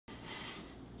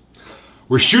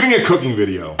We're shooting a cooking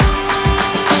video.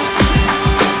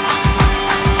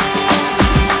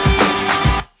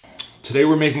 Today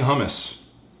we're making hummus.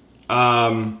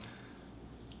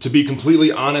 To be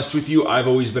completely honest with you, I've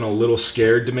always been a little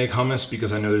scared to make hummus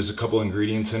because I know there's a couple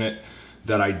ingredients in it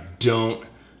that I don't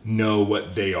know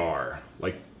what they are.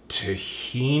 Like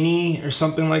tahini or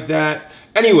something like that.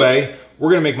 Anyway,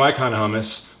 we're gonna make my kind of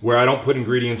hummus where I don't put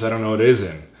ingredients I don't know what it is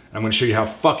in. I'm gonna show you how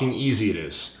fucking easy it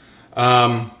is.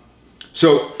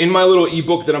 So in my little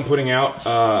ebook that I'm putting out,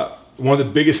 one of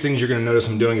the biggest things you're gonna notice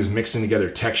I'm doing is mixing together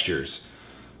textures.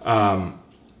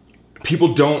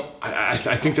 People don't, I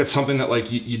think that's something that like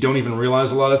you don't even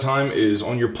realize a lot of time is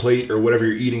on your plate or whatever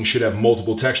you're eating should have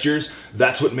multiple textures.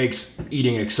 That's what makes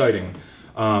eating exciting.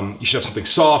 You should have something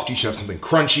soft, you should have something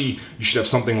crunchy, you should have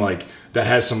something like that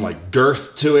has some like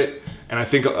girth to it. And I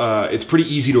think it's pretty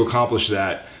easy to accomplish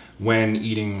that when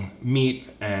eating meat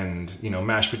and, you know,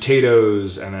 mashed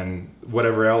potatoes and then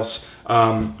whatever else.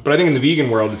 But I think in the vegan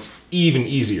world, it's even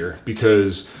easier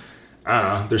because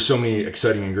there's so many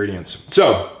exciting ingredients.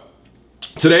 So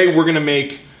today we're gonna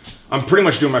make, I'm pretty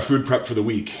much doing my food prep for the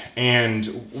week. And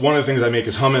one of the things I make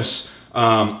is hummus.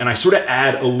 And I sort of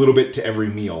add a little bit to every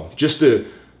meal just to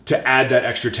add that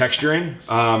extra texture in.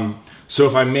 So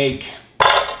if I make,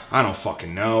 I don't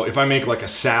fucking know, if I make like a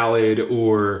salad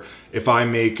or if I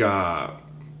make like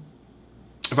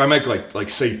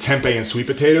say tempeh and sweet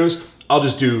potatoes, I'll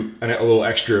just do a little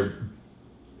extra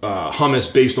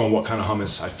hummus based on what kind of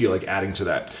hummus I feel like adding to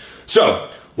that. So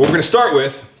what we're gonna start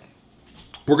with,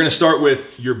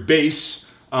 your base,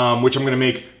 which I'm gonna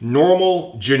make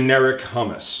normal generic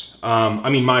hummus. I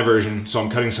mean my version, so I'm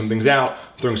cutting some things out,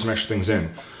 throwing some extra things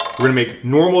in. We're gonna make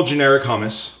normal generic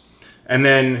hummus, and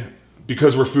then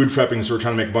because we're food prepping, so we're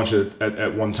trying to make a bunch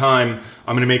at one time,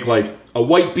 I'm gonna make like a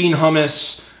white bean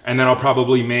hummus, and then I'll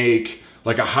probably make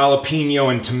like a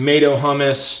jalapeno and tomato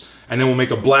hummus, and then we'll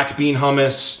make a black bean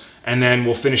hummus, and then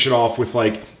we'll finish it off with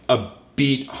like a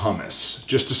beet hummus,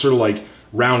 just to sort of like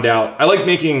round out. I like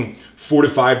making 4 to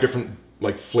 5 different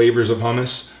like flavors of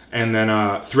hummus, and then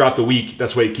throughout the week,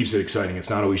 that's why it keeps it exciting. It's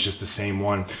not always just the same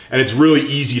one. And it's really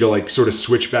easy to like sort of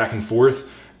switch back and forth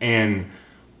and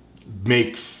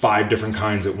make 5 different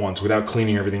kinds at once without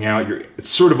cleaning everything out. It's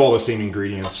sort of all the same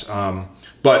ingredients.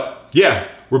 But yeah,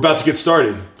 we're about to get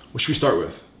started. What should we start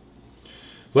with?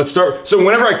 Let's start, so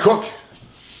whenever I cook,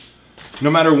 no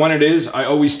matter when it is, I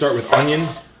always start with onion.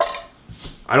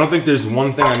 I don't think there's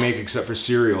one thing I make except for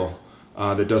cereal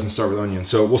that doesn't start with onion.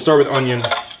 So we'll start with onion,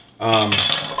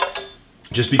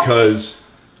 just because,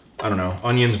 I don't know,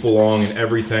 onions belong in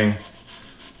everything.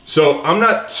 So I'm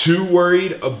not too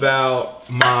worried about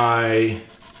my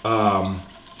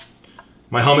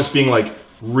my hummus being like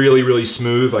really, really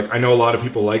smooth. Like I know a lot of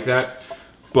people like that,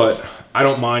 but I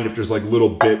don't mind if there's like little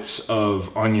bits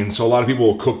of onion. So a lot of people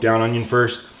will cook down onion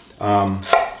first, and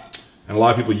a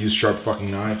lot of people use sharp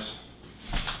fucking knives.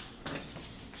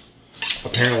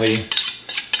 Apparently,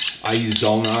 I use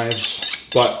dull knives,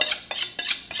 but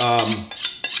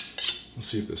let's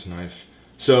see if this knife.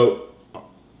 So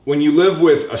when you live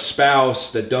with a spouse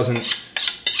that doesn't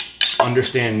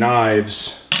understand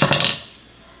knives,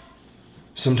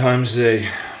 sometimes they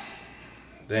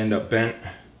end up bent,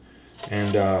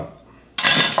 and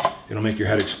it'll make your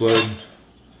head explode.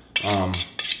 But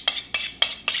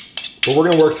we're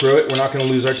gonna work through it. We're not gonna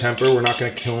lose our temper. We're not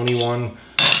gonna kill anyone.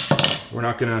 We're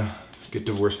not gonna get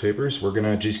divorce papers. We're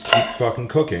gonna just keep fucking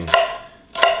cooking.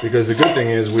 Because the good thing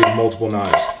is we have multiple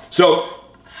knives. So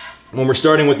when we're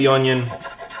starting with the onion,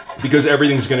 because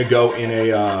everything's gonna go in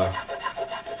a,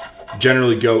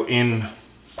 generally go in,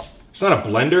 it's not a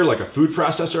blender, like a food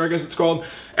processor, I guess it's called.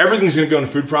 Everything's gonna go in a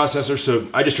food processor, so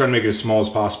I just try to make it as small as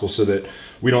possible so that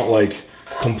we don't like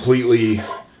completely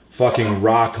fucking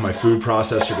rock my food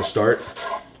processor to start.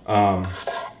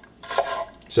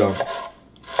 So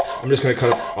I'm just gonna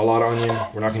cut up a lot of onion.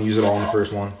 We're not gonna use it all in the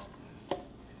first one.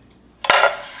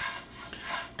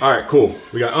 All right, cool.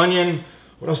 We got onion.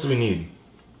 What else do we need?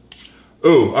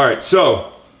 Oh, all right,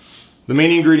 so the main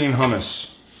ingredient in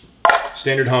hummus,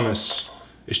 standard hummus,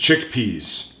 is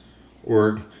chickpeas,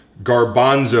 or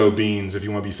garbanzo beans if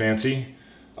you wanna be fancy.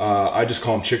 I just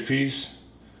call them chickpeas,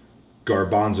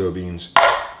 garbanzo beans.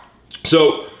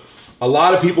 So a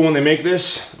lot of people, when they make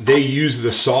this, they use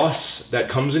the sauce that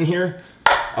comes in here.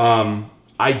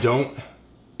 I don't.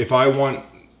 If I want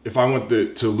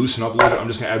to loosen up a little bit, I'm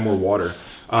just gonna add more water.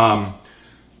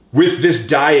 With this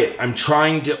diet, I'm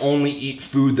trying to only eat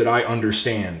food that I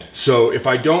understand. So if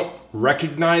I don't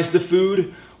recognize the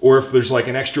food, or if there's like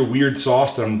an extra weird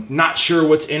sauce that I'm not sure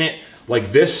what's in it,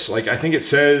 like this, like I think it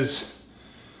says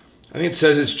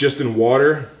it's just in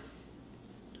water.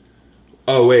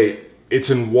 Oh wait, It's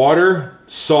in water,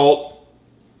 salt,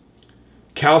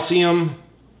 calcium,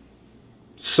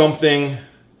 something,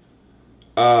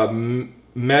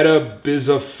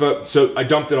 metabizoph. So I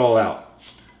dumped it all out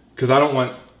because I don't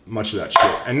want much of that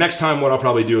shit. And next time what I'll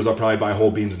probably do is I'll probably buy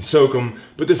whole beans and soak them,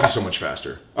 but this is so much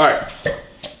faster. All right,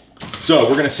 so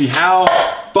we're gonna see how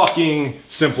fucking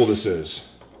simple this is,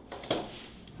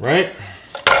 right?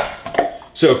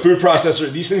 So food processor,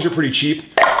 these things are pretty cheap.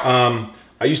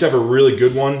 I used to have a really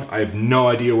good one. I have no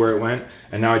idea where it went.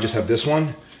 And now I just have this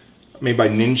one made by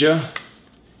Ninja.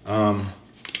 I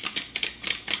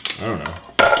don't know.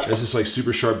 It's this like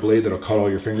super sharp blade that'll cut all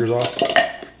your fingers off.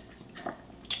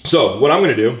 So what I'm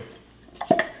gonna do,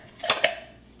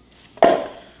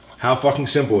 how fucking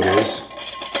simple it is.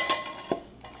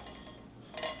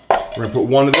 We're gonna put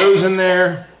one of those in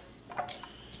there.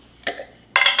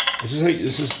 Is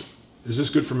this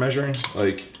good for measuring?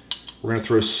 Like, we're gonna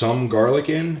throw some garlic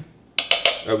in,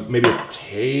 maybe a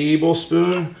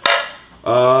tablespoon.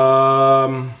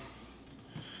 We're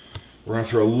gonna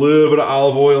throw a little bit of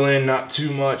olive oil in, not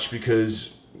too much because,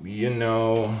 you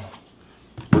know,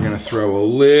 we're gonna throw a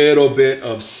little bit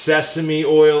of sesame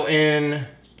oil in,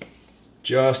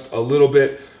 just a little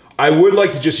bit. I would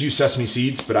like to just use sesame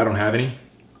seeds, but I don't have any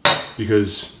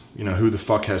because, you know, who the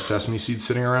fuck has sesame seeds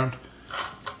sitting around?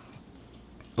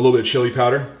 A little bit of chili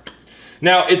powder.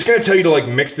 Now it's gonna tell you to like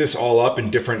mix this all up in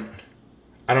different.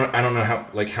 I don't know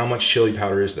how much chili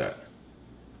powder is that.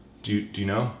 Do you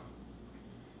know?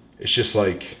 It's just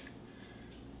like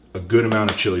a good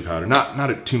amount of chili powder,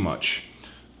 not too much.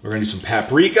 We're gonna do some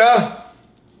paprika.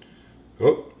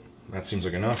 Oh, that seems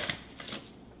like enough.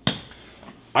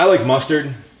 I like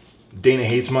mustard. Dana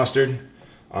hates mustard,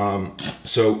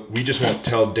 so we just won't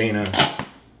tell Dana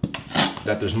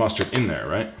that there's mustard in there,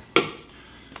 right?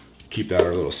 Keep that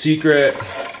our little secret.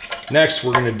 Next,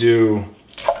 we're gonna do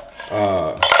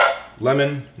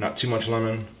lemon, not too much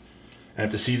lemon. And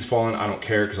if the seeds fall in, I don't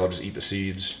care because I'll just eat the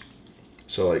seeds.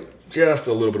 So like just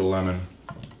a little bit of lemon.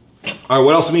 All right,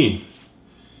 what else do we need?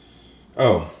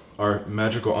 Oh, our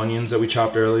magical onions that we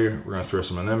chopped earlier. We're gonna throw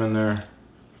some of them in there.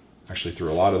 Actually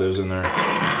threw a lot of those in there.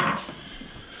 Let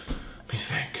me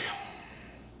think.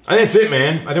 I think that's it,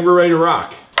 man. I think we're ready to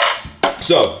rock.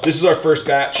 So this is our first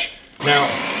batch. Now,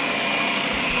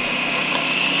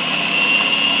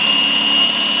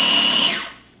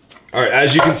 all right,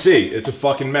 as you can see, it's a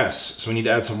fucking mess. So we need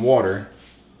to add some water.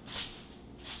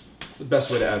 What's the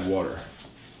best way to add water?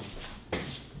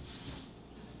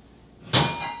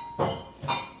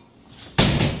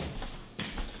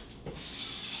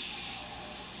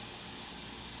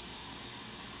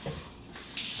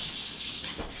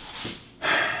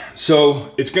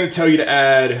 So it's gonna tell you to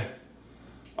add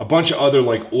a bunch of other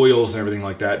like oils and everything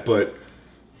like that, but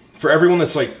for everyone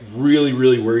that's like really,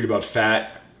 really worried about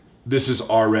fat, this is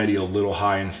already a little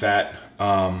high in fat.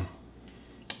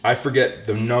 I forget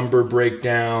the number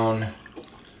breakdown,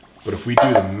 but if we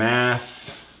do the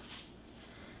math,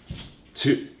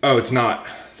 oh, it's not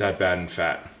that bad in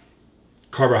fat.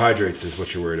 Carbohydrates is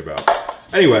what you're worried about.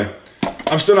 Anyway,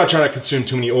 I'm still not trying to consume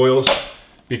too many oils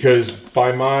because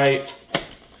by my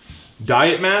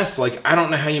diet math, like I don't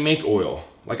know how you make oil.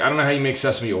 Like I don't know how you make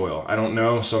sesame oil. I don't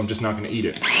know, so I'm just not gonna eat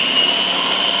it.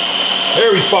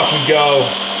 There we fucking go.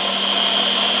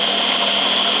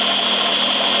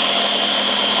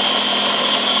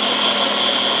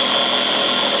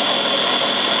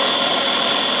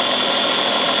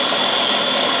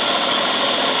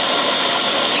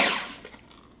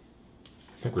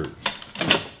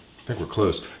 I think we're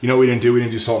close. You know what we didn't do? We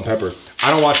didn't do salt and pepper. I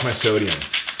don't watch my sodium.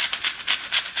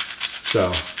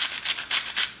 So,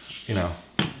 you know,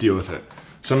 deal with it.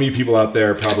 Some of you people out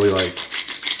there are probably like,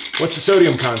 what's the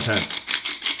sodium content?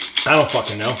 I don't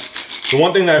fucking know. The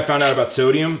one thing that I found out about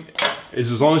sodium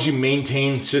is as long as you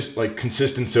maintain like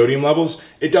consistent sodium levels,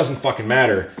 it doesn't fucking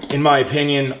matter. In my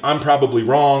opinion, I'm probably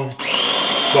wrong,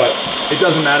 but it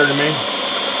doesn't matter to me.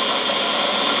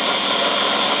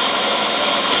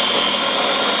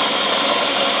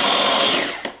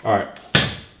 All right,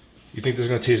 you think this is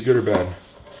gonna taste good or bad?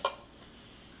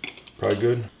 Probably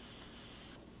good.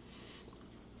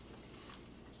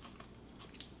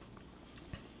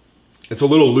 It's a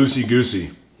little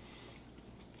loosey-goosey.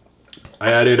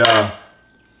 I added,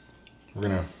 we're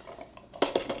gonna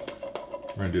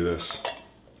do this.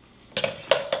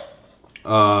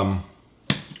 We're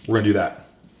gonna do that.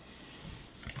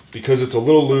 Because it's a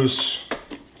little loose.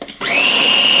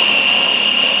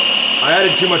 I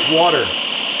added too much water.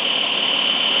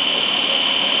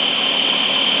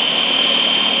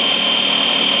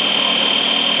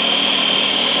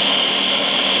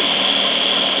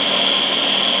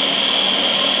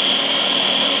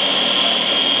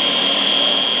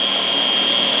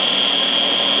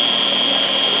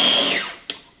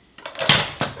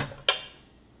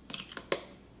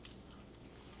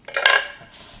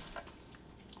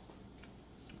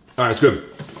 good.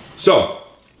 So,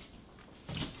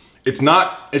 it's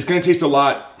gonna taste a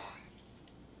lot,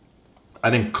 I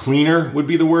think cleaner would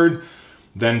be the word,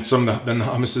 than the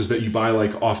hummuses that you buy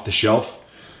like off the shelf.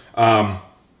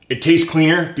 It tastes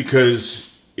cleaner because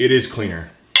it is cleaner.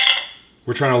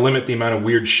 We're trying to limit the amount of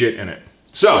weird shit in it.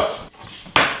 So,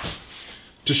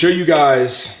 to show you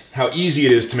guys how easy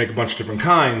it is to make a bunch of different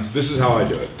kinds, this is how I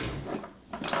do it.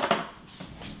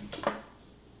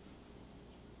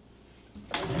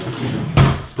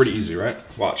 Pretty easy, right?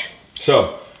 Watch.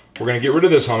 So, we're gonna get rid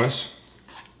of this hummus.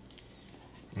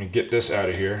 I'm gonna get this out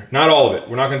of here. Not all of it,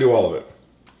 we're not gonna do all of it.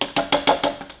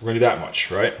 We're gonna do that much,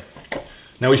 right?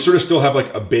 Now we sort of still have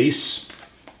like a base.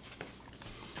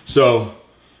 So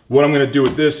what I'm gonna do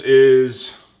with this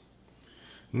is,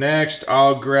 next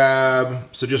I'll grab,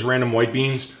 so just random white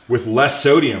beans with less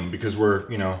sodium because we're,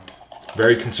 you know,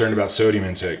 very concerned about sodium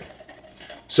intake.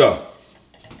 So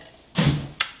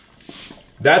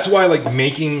that's why like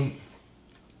making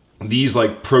these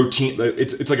like protein,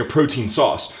 it's like a protein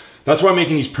sauce. That's why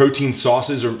making these protein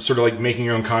sauces are sort of like making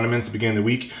your own condiments at the beginning of the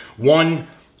week. One,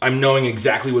 I'm knowing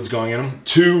exactly what's going in them.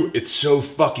 Two, it's so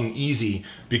fucking easy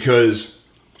because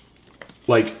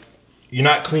like you're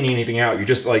not cleaning anything out. You're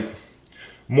just like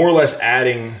more or less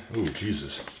adding, ooh,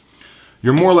 Jesus.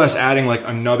 You're more or less adding like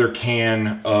another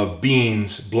can of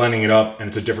beans, blending it up, and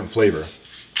it's a different flavor.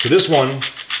 So this one,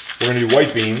 we're gonna do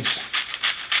white beans.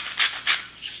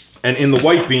 And in the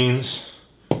white beans,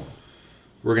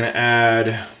 we're gonna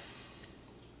add,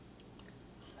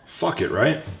 fuck it,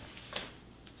 right?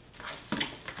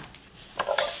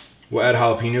 We'll add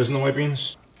jalapenos in the white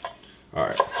beans. All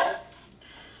right.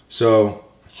 So,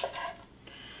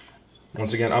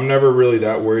 once again, I'm never really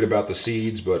that worried about the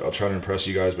seeds, but I'll try to impress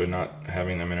you guys by not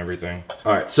having them and everything.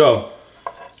 All right, so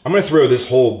I'm gonna throw this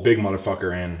whole big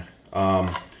motherfucker in.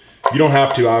 You don't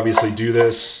have to obviously do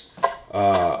this.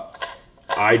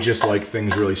 I just like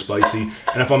things really spicy.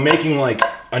 And if I'm making like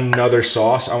another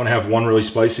sauce, I wanna have one really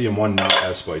spicy and one not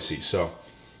as spicy. So,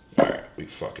 all right, we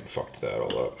fucking fucked that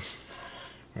all up.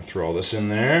 I'm gonna throw all this in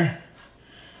there.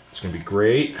 It's gonna be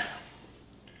great.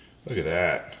 Look at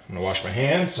that. I'm gonna wash my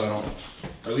hands so I don't,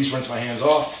 or at least rinse my hands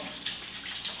off.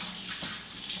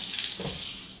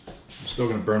 I'm still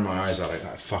gonna burn my eyes out. I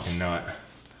fucking nut.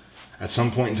 At some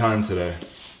point in time today.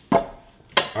 All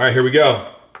right, here we go.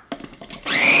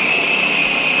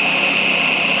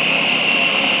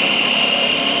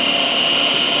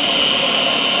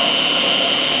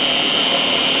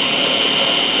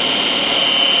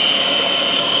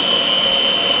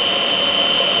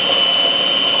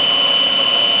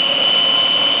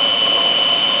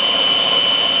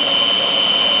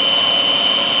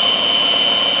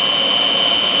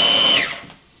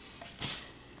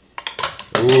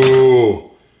 Ooh,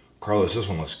 Carlos, this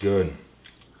one looks good.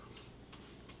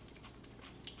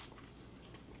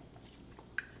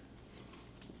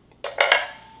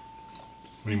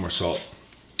 We need more salt.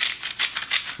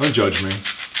 Don't judge me,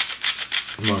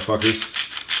 you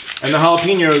motherfuckers. And the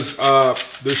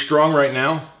jalapenos, they're strong right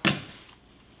now,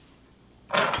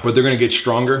 but they're gonna get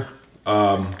stronger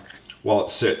while it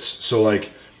sits. So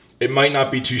like, it might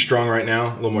not be too strong right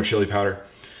now. A little more chili powder.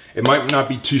 It might not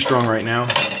be too strong right now,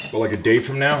 but like a day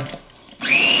from now, that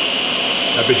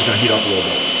bitch is gonna heat up a little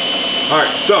bit. All right,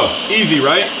 so easy,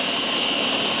 right?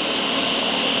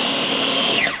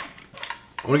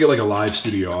 I wanna get like a live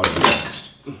studio audience next,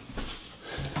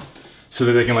 so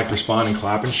that they can like respond and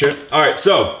clap and shit. All right,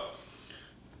 so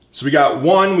we got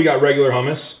regular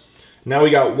hummus. Now we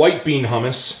got white bean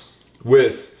hummus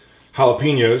with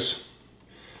jalapenos.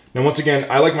 Now once again,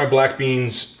 I like my black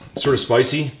beans sort of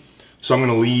spicy. So I'm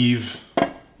gonna leave,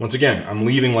 once again, I'm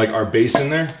leaving like our base in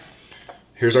there.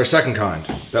 Here's our second kind.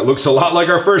 That looks a lot like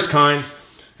our first kind,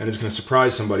 and it's gonna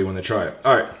surprise somebody when they try it.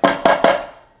 All right,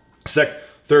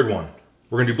 third one.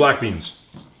 We're gonna do black beans.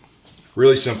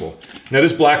 Really simple. Now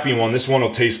this black bean one, this one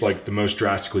will taste like the most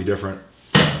drastically different,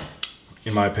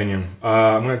 in my opinion.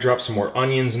 I'm gonna drop some more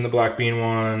onions in the black bean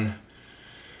one.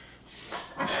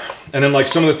 And then like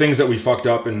some of the things that we fucked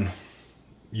up and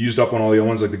used up on all the other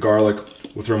ones, like the garlic,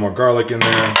 we'll throw more garlic in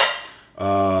there.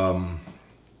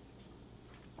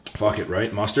 Fuck it,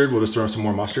 right? Mustard, we'll just throw some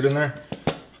more mustard in there.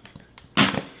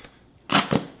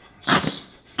 This is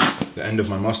the end of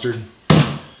my mustard.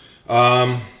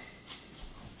 What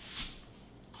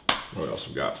else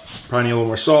we got? Probably need a little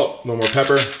more salt, a little more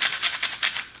pepper.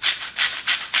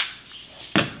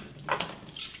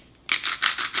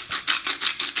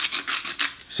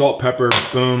 Salt, pepper,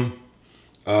 boom.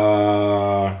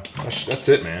 That's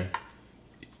it, man.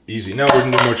 Easy. Now we're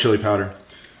gonna do more chili powder.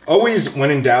 Always,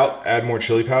 when in doubt, add more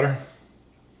chili powder.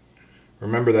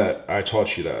 Remember that, I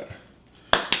taught you that.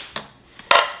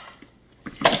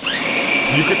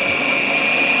 You could...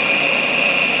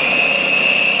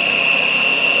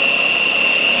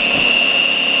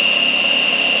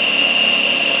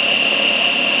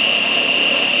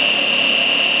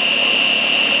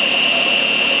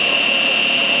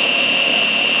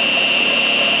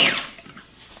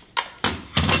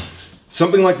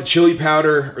 Something like the chili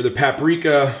powder or the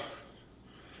paprika,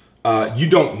 you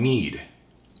don't need.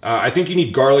 I think you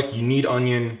need garlic, you need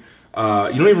onion. You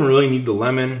don't even really need the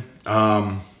lemon.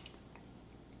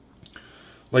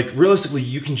 Like realistically,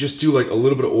 you can just do like a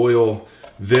little bit of oil,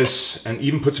 this, and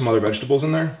even put some other vegetables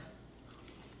in there.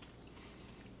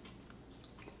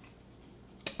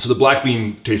 So the black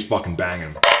bean tastes fucking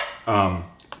banging. I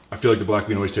feel like the black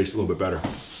bean always tastes a little bit better.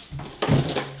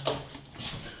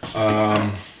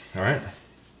 All right,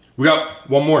 we got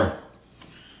one more.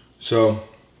 So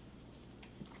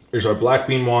there's our black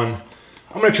bean one.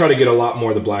 I'm gonna try to get a lot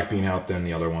more of the black bean out than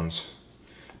the other ones,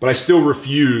 but I still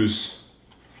refuse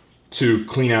to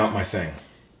clean out my thing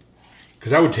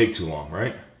because that would take too long,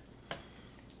 right?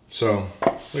 So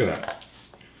look at that.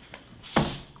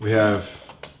 We have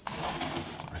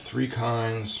our 3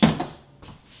 kinds.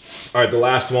 All right, the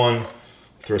last one,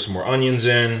 throw some more onions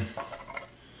in.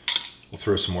 We'll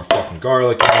throw some more fucking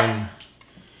garlic in.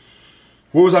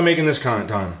 What was I making this kind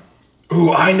time?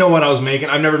 Ooh, I know what I was making.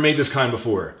 I've never made this kind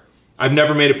before. I've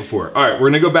never made it before. All right, we're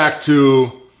gonna go back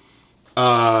to,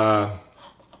 we're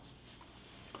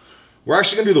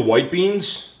actually gonna do the white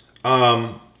beans,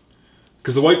 because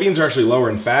the white beans are actually lower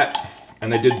in fat,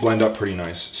 and they did blend up pretty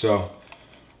nice. So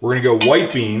we're gonna go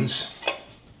white beans.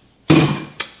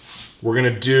 We're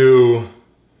gonna do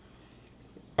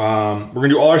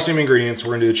all our same ingredients.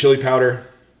 We're gonna do the chili powder, a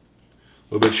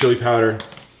little bit of chili powder.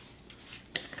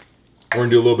 We're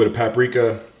gonna do a little bit of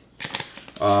paprika.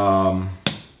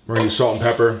 We're gonna do salt and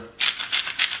pepper.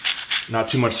 Not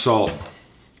too much salt.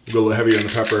 We'll go a little heavier on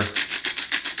the pepper.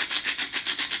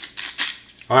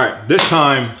 All right, this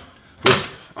time,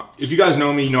 if you guys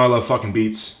know me, you know I love fucking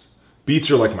beets.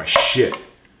 Beets are like my shit.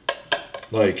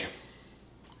 Like,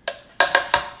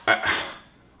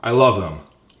 I love them.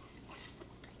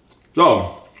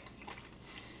 So,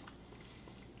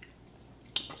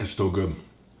 it's still good.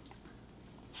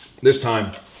 This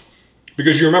time,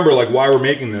 because you remember like why we're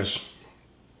making this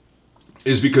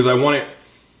is because I want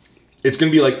it's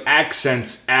gonna be like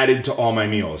accents added to all my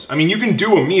meals. I mean, you can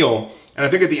do a meal, and I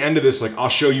think at the end of this, like I'll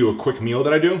show you a quick meal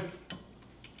that I do,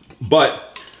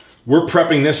 but we're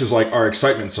prepping this as like our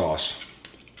excitement sauce.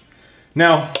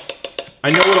 Now,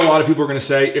 I know what a lot of people are gonna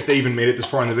say, if they even made it this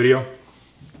far in the video.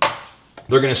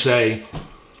 They're gonna say,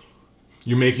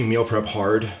 you're making meal prep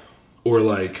hard, or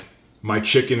like, my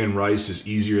chicken and rice is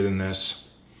easier than this.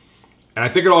 And I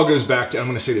think it all goes back to, I'm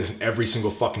gonna say this in every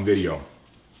single fucking video.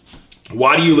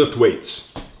 Why do you lift weights?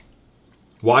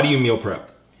 Why do you meal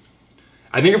prep?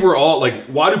 I think if we're all like,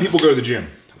 why do people go to the gym?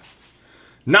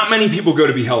 Not many people go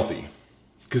to be healthy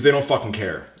because they don't fucking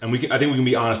care. And I think we can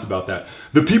be honest about that.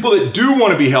 The people that do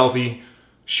want to be healthy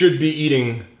should be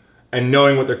eating and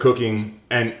knowing what they're cooking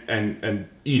and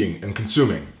eating and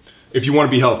consuming if you want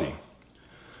to be healthy.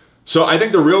 So I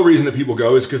think the real reason that people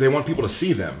go is because they want people to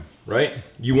see them, right?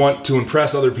 You want to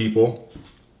impress other people.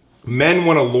 Men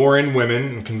want to lure in women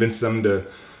and convince them to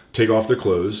take off their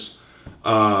clothes.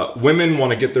 Women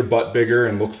want to get their butt bigger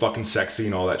and look fucking sexy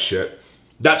and all that shit.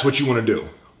 That's what you want to do.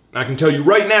 And I can tell you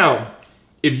right now,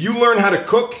 if you learn how to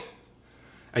cook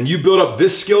and you build up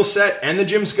this skill set and the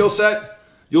gym skill set,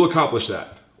 you'll accomplish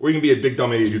that. Or you can be a big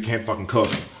dumb idiot who can't fucking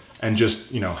cook and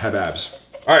just, you know, have abs.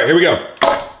 All right, here we go.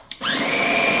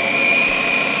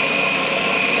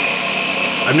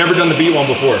 I've never done the beet one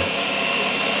before.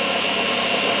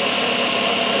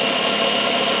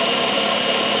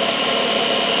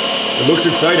 It looks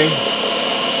exciting.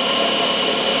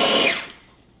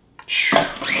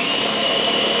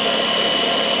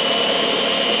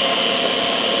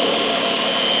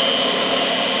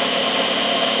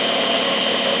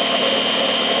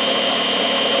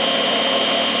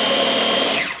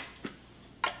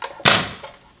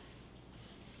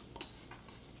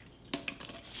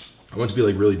 I want it to be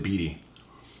like really beady.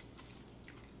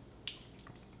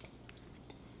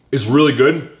 It's really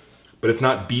good, but it's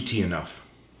not beety enough.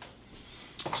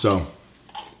 So,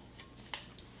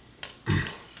 I'm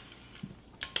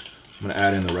gonna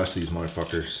add in the rest of these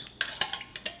motherfuckers.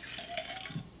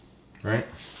 Right?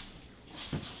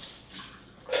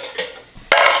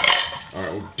 All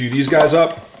right, we'll do these guys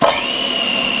up.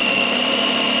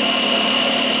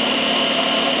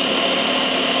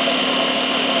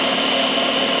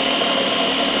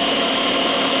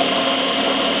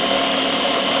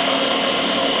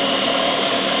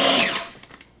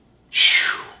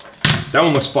 That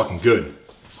one looks fucking good.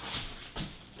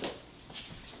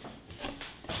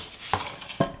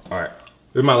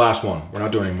 This is my last one. We're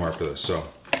not doing any more after this, so.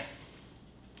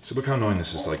 See, look how annoying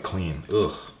this is to like clean.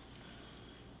 Ugh.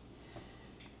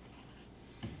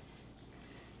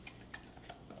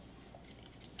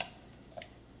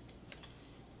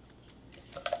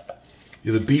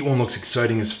 Yeah, the beet one looks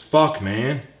exciting as fuck,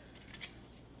 man.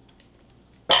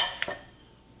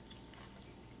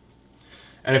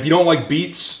 And if you don't like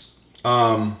beets,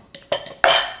 I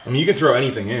mean, you can throw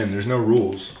anything in. There's no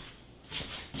rules.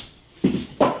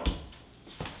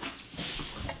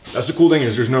 That's the cool thing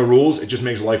is there's no rules. It just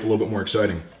makes life a little bit more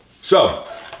exciting. So,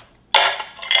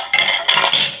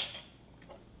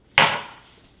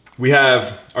 we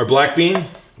have our black bean.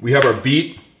 We have our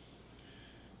beet.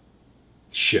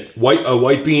 Shit, a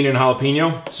white bean and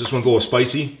jalapeno. So this one's a little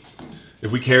spicy.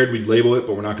 If we cared, we'd label it,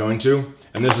 but we're not going to.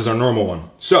 And this is our normal one.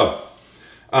 So,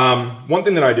 one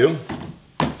thing that I do,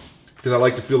 because I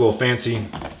like to feel a little fancy,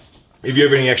 if you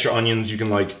have any extra onions, you can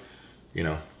like, you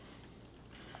know,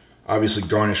 obviously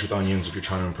garnish with onions if you're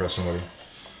trying to impress somebody.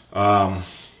 Because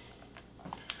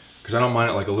I don't mind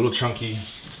it like a little chunky.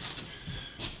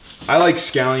 I like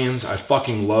scallions. I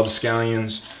fucking love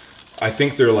scallions. I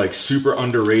think they're like super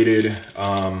underrated.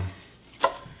 I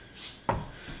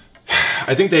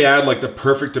think they add like the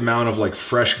perfect amount of like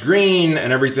fresh green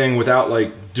and everything without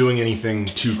like doing anything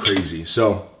too crazy.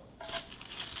 So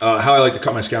how I like to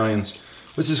cut my scallions.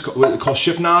 What's this called? What is it called?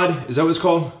 Chiffonade? Is that what it's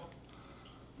called?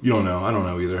 You don't know. I don't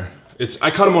know either. I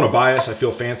cut them on a bias. I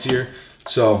feel fancier.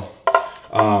 So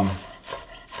I'll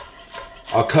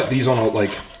cut these on a, like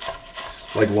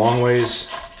long ways,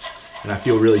 and I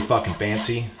feel really fucking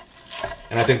fancy.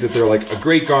 And I think that they're like a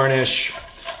great garnish.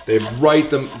 They have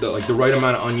the right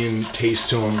amount of onion taste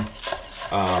to them.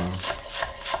 I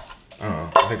don't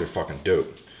know. I think they're fucking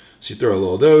dope. So you throw a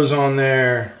little of those on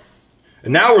there.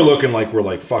 And now we're looking like we're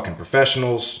like fucking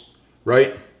professionals,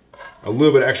 right? A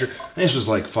little bit extra. And this was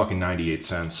like fucking 98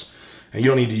 cents. And you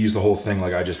don't need to use the whole thing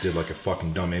like I just did like a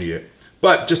fucking dumb idiot.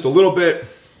 But just a little bit.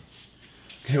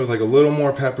 Okay, with like a little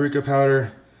more paprika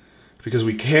powder. Because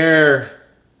we care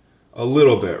a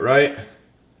little bit, right?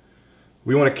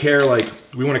 We want to care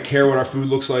what our food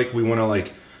looks like. We want to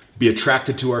like be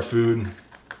attracted to our food.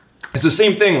 It's the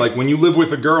same thing, like when you live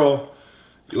with a girl,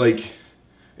 like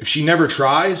if she never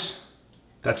tries,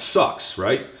 that sucks,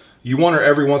 right? You want her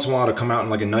every once in a while to come out in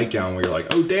like a nightgown where you're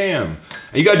like, oh damn. And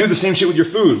you gotta do the same shit with your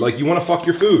food. Like you want to fuck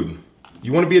your food.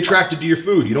 You want to be attracted to your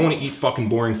food. You don't want to eat fucking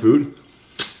boring food.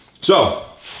 So,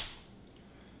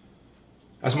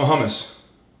 that's my hummus.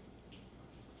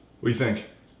 What do you think?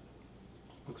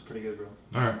 Looks pretty good, bro.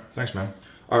 All right, thanks, man.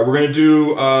 All right, we're gonna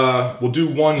do, we'll do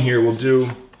one here. We'll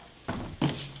do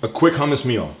a quick hummus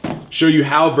meal. Show you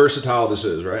how versatile this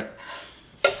is, right?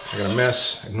 I got a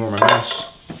mess, ignore my mess.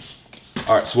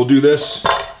 All right, so we'll do this.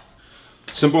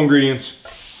 Simple ingredients.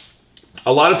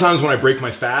 A lot of times when I break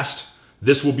my fast,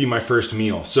 this will be my first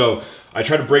meal. So I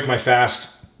try to break my fast.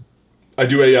 I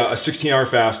do a 16-hour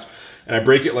fast, and I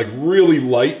break it like really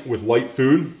light with light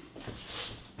food.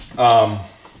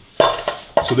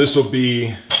 So this will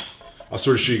be, I'll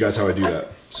sort of show you guys how I do that.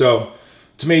 So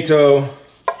tomato,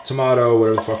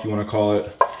 whatever the fuck you want to call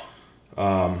it.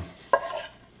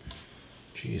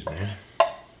 Jeez, man.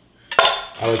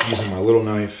 I like using my little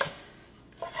knife.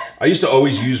 I used to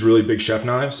always use really big chef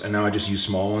knives, and now I just use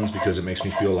small ones because it makes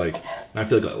me feel like, I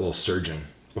feel like a little surgeon.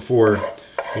 Before,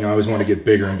 you know, I always wanted to get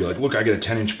bigger and be like, look, I get a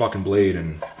 10-inch fucking blade,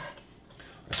 and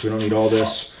so we don't need all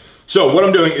this. So what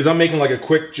I'm doing is I'm making like a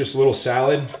quick, just little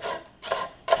salad.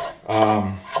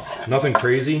 Nothing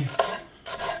crazy,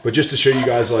 but just to show you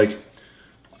guys, like,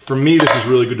 for me, this is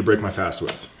really good to break my fast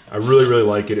with. I really, really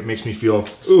like it. It makes me feel,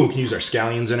 ooh, we can use our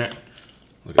scallions in it.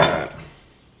 Look at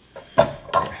that.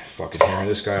 Fucking hammer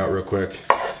this guy out real quick.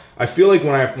 I feel like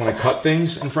when I cut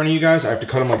things in front of you guys, I have to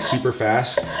cut them like super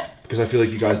fast because I feel like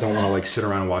you guys don't want to like sit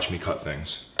around and watch me cut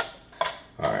things.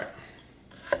 All right.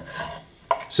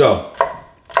 So,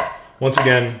 once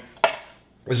again,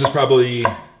 this is probably,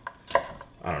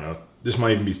 I don't know, this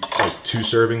might even be like 2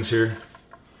 servings here.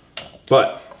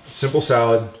 But, simple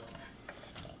salad.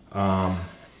 All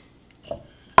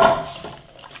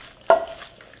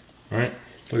right,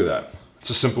 look at that. It's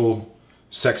a simple,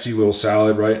 sexy little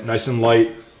salad, right? Nice and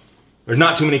light. There's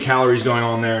not too many calories going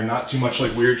on there, not too much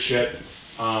like weird shit.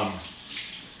 I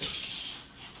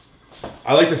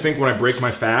like to think when I break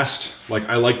my fast, like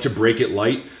I like to break it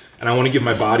light, and I want to give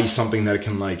my body something that it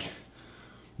can like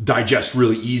digest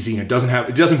really easy, and it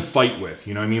doesn't fight with,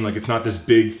 you know what I mean? Like it's not this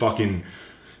big fucking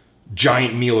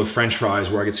giant meal of French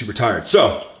fries where I get super tired.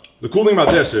 So the cool thing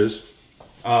about this is,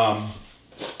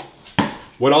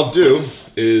 what I'll do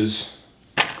is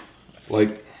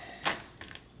like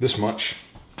this much.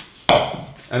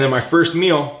 And then my first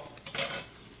meal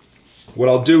what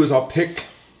I'll do is I'll pick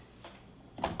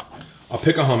a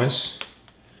hummus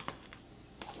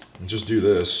and just do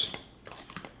this.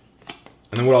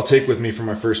 And then what I'll take with me for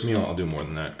my first meal, I'll do more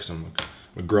than that because I'm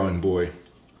a growing boy.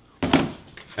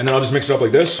 And then I'll just mix it up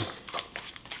like this.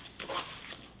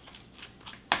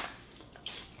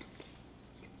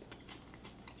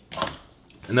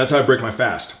 And that's how I break my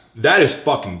fast. That is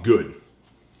fucking good.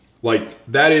 Like,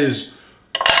 that is,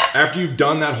 after you've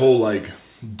done that whole like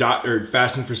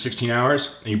fasting for 16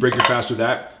 hours and you break your fast with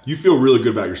that, you feel really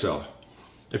good about yourself.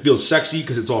 It feels sexy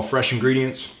because it's all fresh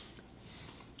ingredients.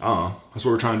 That's what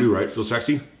we're trying to do, right? Feel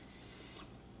sexy?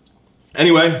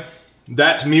 Anyway,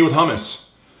 that's me with hummus.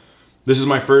 This is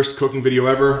my first cooking video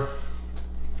ever.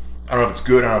 I don't know if it's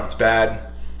good, I don't know if it's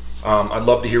bad. I'd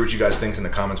love to hear what you guys think in the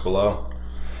comments below.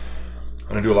 I'm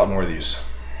gonna do a lot more of these.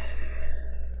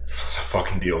 So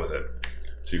fucking deal with it.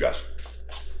 See you guys.